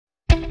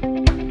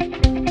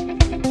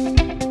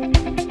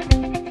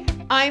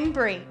I'm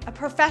Bri, a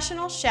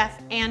professional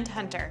chef and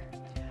hunter.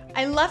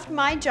 I left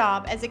my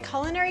job as a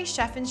culinary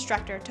chef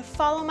instructor to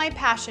follow my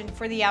passion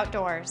for the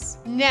outdoors.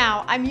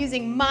 Now I'm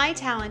using my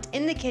talent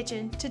in the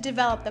kitchen to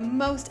develop the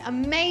most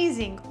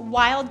amazing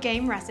wild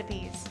game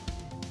recipes.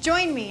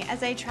 Join me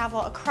as I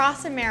travel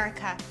across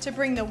America to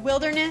bring the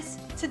wilderness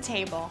to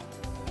table.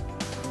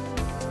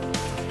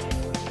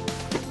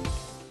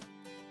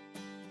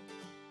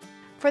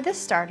 For this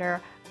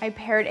starter, I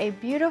paired a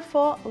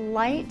beautiful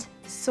light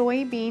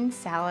soy bean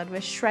salad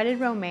with shredded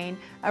romaine,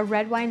 a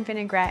red wine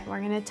vinaigrette. We're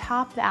going to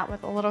top that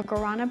with a little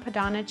Grana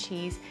Padano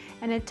cheese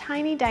and a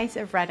tiny dice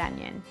of red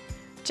onion,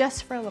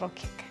 just for a little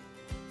kick.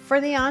 For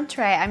the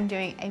entree, I'm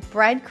doing a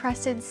bread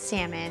crusted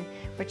salmon,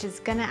 which is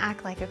going to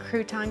act like a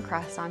crouton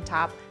crust on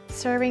top,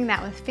 serving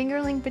that with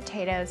fingerling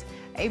potatoes,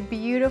 a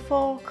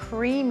beautiful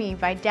creamy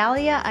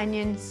Vidalia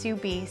onion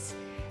Soubise,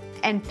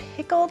 and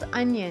pickled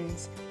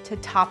onions to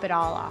top it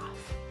all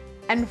off.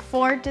 And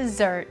for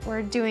dessert,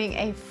 we're doing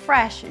a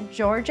fresh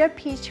Georgia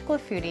peach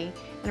clafouti,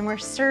 and we're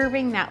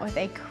serving that with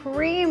a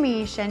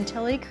creamy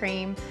Chantilly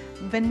cream,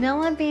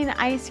 vanilla bean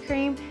ice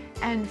cream,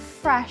 and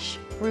fresh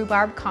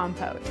rhubarb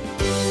compote.